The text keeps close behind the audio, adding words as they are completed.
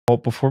Well,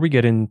 before we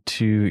get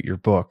into your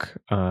book,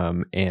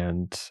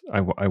 and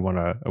I want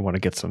to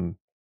get some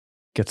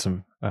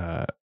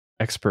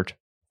expert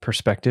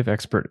perspective,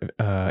 expert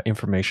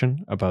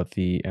information about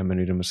the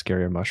Amanita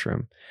Muscaria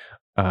mushroom.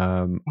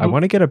 I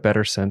want to get a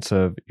better sense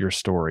of your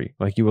story.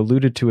 Like you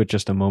alluded to it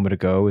just a moment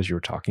ago, as you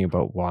were talking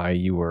about why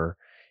you were,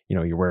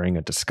 you're wearing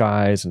a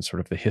disguise and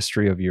sort of the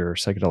history of your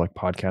psychedelic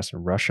podcast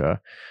in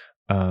Russia.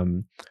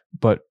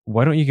 But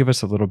why don't you give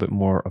us a little bit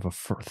more of a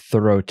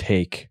thorough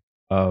take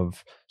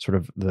of sort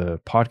of the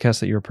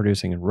podcast that you're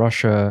producing in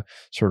Russia,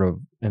 sort of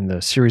in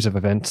the series of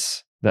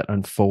events that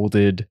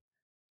unfolded,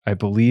 I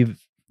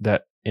believe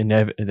that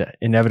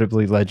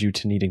inevitably led you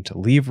to needing to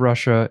leave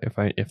Russia,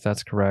 if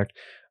that's correct.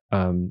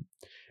 It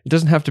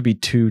doesn't have to be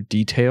too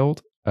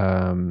detailed,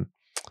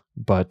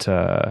 but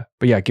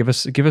yeah, give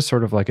us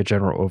sort of like a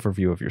general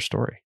overview of your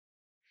story.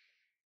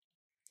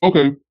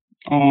 Okay.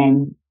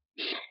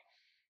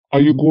 Are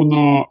you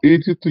gonna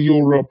edit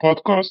your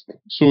podcast?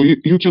 So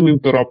you can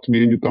interrupt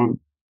me anytime.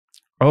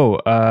 Oh,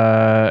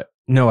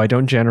 no, I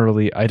don't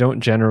generally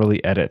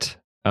edit.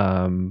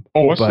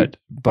 But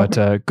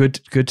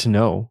good to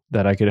know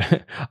that I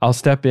could. I'll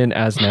step in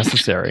as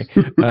necessary.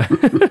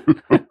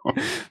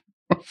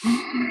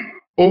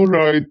 All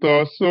right.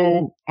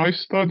 So I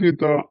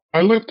studied.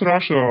 I left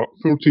Russia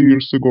 30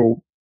 years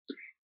ago.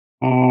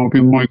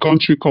 When my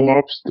country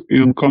collapsed,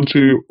 and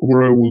country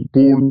where I was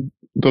born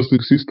doesn't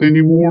exist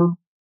anymore,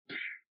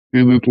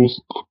 and it was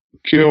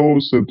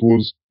chaos. It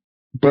was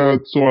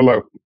bad, so I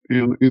left,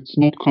 and it's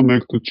not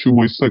connected to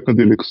my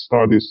psychedelic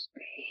studies.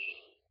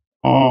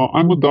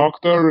 I'm a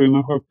doctor and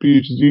I have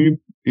PhD,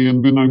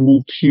 and when I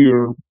moved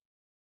here,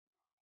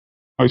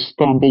 I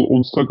stumbled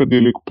on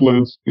psychedelic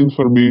plants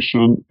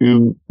information,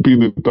 and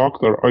being a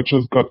doctor, I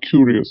just got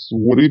curious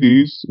what it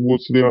is,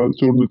 what's the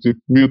alternative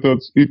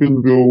methods,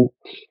 even though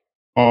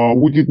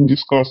we didn't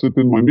discuss it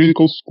in my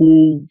medical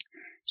school.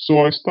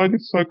 So I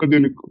studied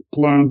psychedelic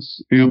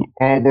plants and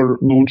other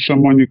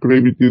non-shamanic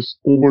remedies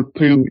over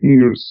 10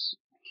 years.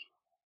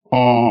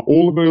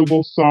 All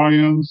available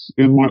science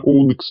and my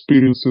own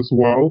experience as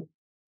well.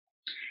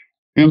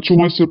 And to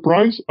my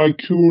surprise, I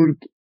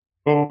cured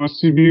a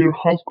severe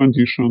health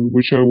condition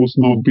which I was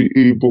not be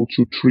able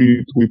to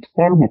treat with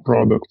pharma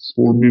products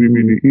for many,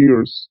 many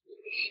years.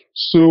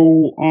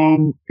 So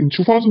in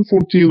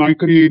 2014, I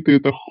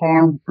created a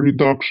harm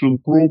reduction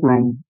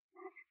program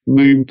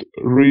named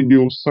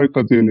Radio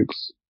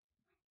Psychedelics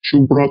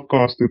to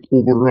broadcast it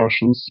over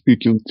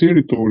Russian-speaking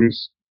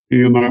territories.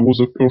 And I was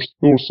the first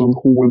person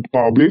who went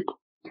public,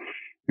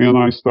 and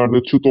I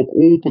started to talk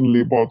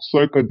openly about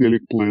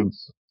psychedelic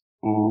plants,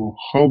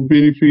 health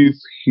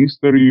benefits,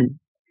 history,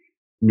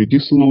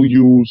 medicinal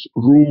use,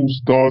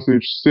 rules,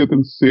 dosage,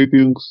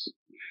 settings,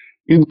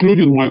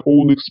 including my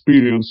own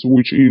experience,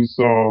 which is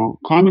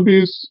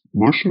cannabis,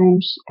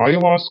 mushrooms,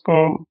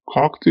 ayahuasca,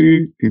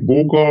 cacti,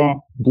 iboga,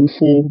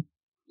 bufo,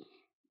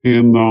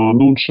 and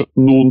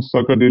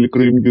non-psychedelic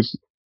remedies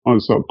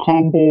as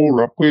kambo,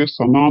 rapé,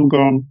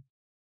 sananga.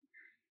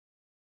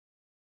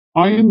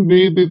 I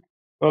invaded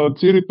a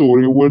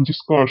territory where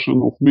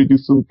discussion of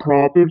medicine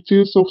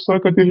properties of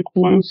psychedelic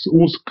plants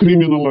was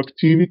criminal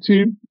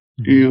activity.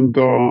 And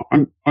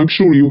I'm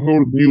sure you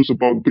heard news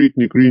about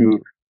Brittany Greener.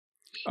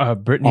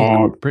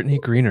 Brittany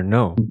Greener?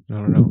 No.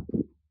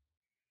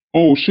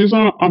 Oh, she's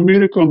an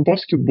American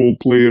basketball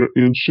player,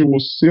 and she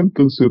was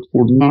sentenced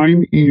for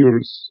 9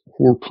 years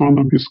for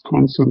cannabis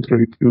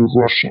concentrate in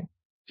Russia.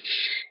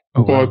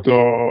 Oh, but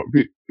wow.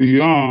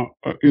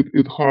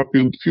 It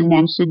happened a few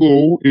months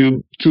ago,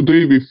 and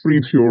today we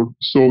freed her.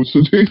 So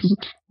today is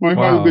my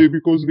holiday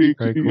because we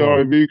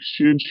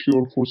exchanged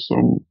her for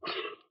some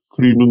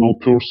criminal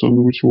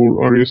person which were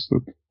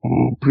arrested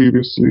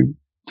previously.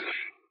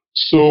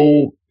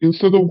 So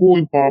instead of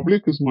going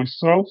public as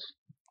myself,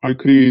 I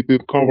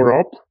created Cover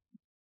Up,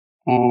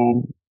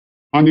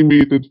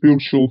 animated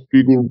virtual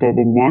figure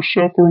Baba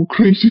Masha from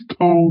Crazy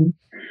Town,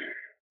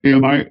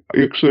 and I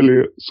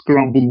actually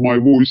scrambled my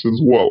voice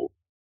as well.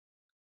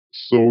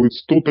 So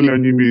it's totally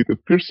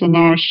animated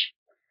personage.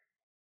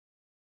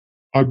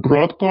 I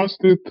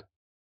broadcasted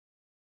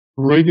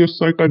Radio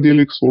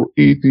Psychedelics for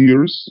 8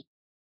 years,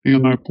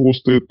 and I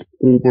posted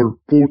over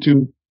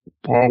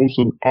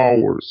 14,000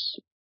 hours.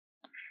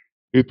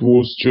 It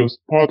was just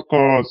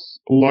podcasts,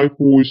 live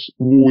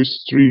voice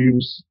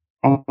streams,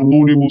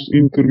 anonymous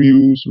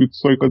interviews with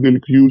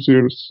psychedelic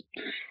users.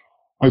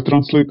 I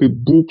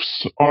translated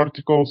books,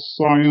 articles,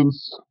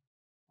 science.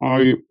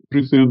 I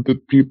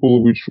presented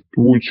people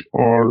which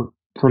are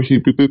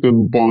prohibited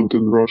and banned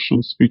in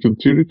Russian-speaking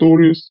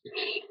territories.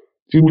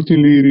 Timothy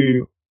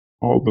Leary,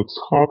 Aldous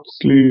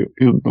Huxley,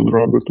 Anton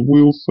Robert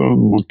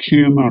Wilson,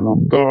 McKenna,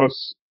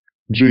 Ramdas,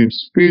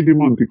 James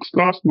Fadiman, Dick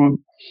Strassman.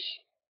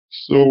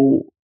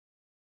 So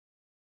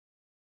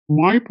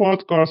my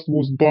podcast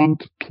was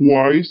banned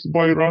twice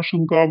by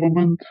Russian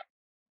government.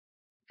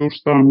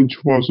 First time in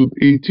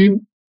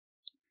 2018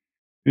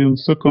 and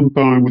second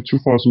time in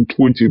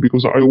 2020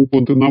 because I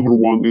opened another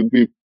one and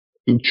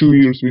in 2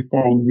 years we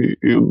found me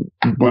and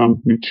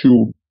banned me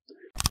too.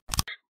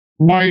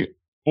 My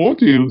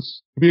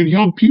audience were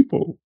young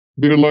people.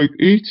 They're like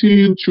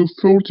 18 to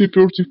 30,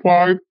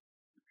 35.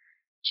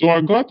 So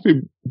I got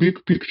the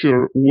big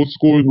picture what's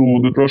going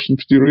on in Russian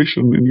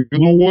Federation, and you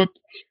know what?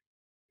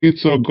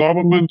 It's a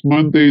government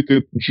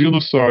mandated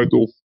genocide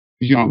of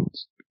young,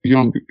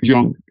 young,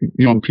 young,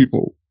 young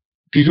people.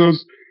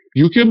 Because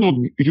you cannot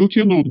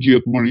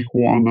get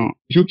marijuana.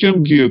 You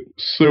can get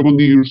 7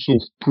 years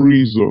of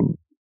prison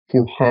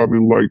for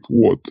having like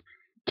what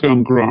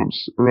 10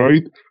 grams,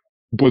 right?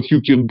 But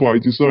you can buy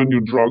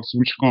designer drugs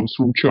which comes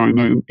from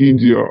China and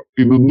India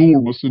in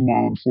enormous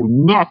amount for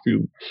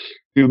nothing.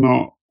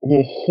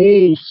 The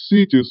whole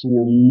cities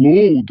were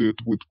loaded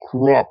with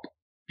crap.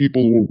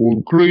 People were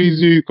going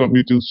crazy,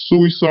 committing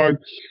suicide,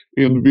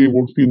 and we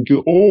were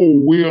thinking,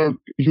 oh, we are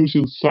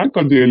using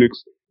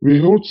psychedelics. We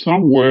heard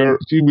somewhere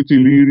Timothy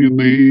Leary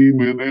name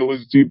and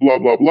LSD, blah,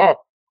 blah, blah.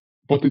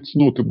 But it's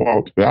not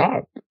about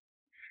that.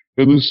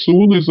 And as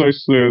soon as I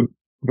said,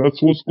 that's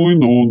what's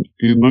going on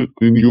in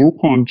your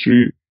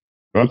country,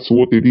 that's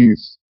what it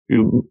is.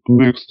 And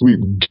next week,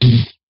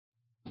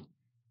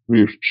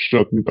 they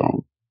shut me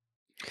down.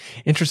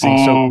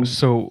 Interesting.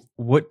 So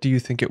what do you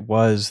think it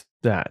was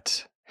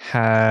that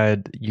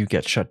had you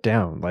get shut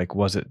down? Like,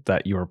 was it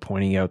that you were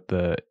pointing out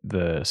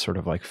the sort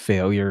of like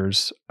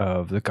failures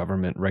of the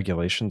government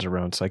regulations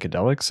around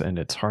psychedelics and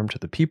its harm to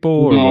the people,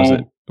 or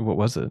what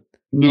was it?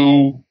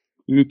 No,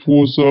 it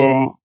was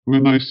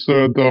when I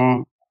said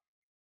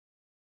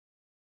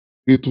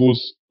it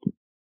was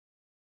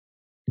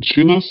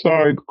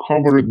genocide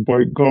covered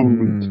by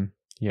government.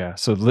 Yeah,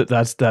 so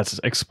that's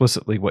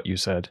explicitly what you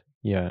said.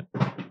 Yeah.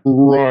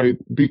 Right,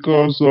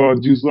 because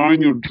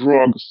designer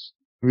drugs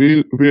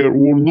were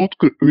not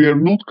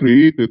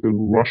created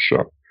in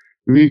Russia.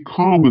 They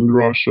come in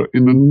Russia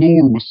in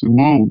enormous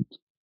amount,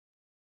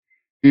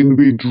 and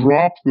we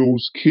drop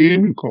those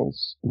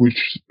chemicals,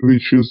 which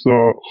is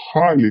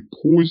highly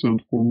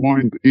poison for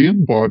mind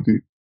and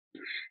body.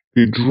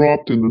 We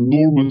dropped an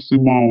enormous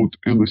amount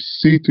in the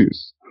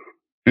cities,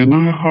 and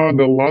I had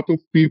a lot of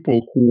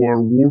people who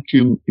are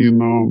working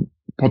in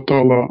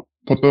pathologist.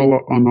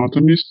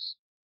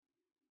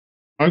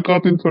 I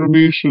got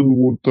information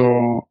with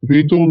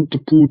they don't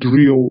put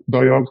real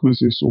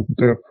diagnosis of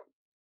death.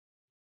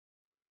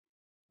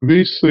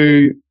 They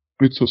say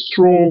it's a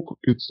stroke,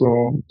 it's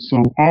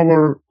some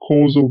other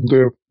cause of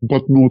death,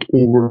 but not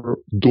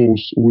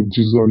overdose with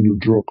designer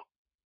drug.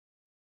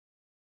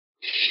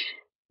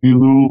 You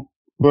know,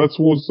 that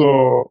was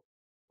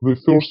the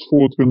first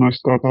thought when I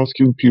start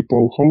asking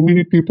people, how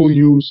many people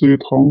use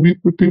it? How many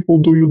people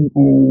do you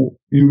know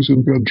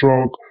using that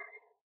drug?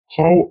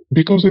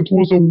 Because it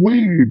was a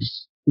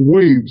waves.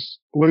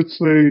 Let's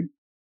say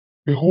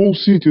the whole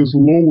city is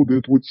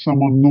loaded with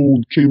some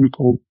unknown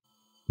chemical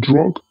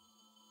drug.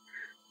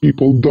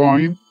 People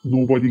dying,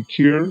 nobody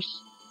cares.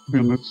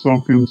 Then it's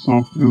something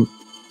silent,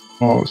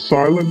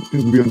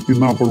 and then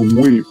another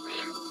wave.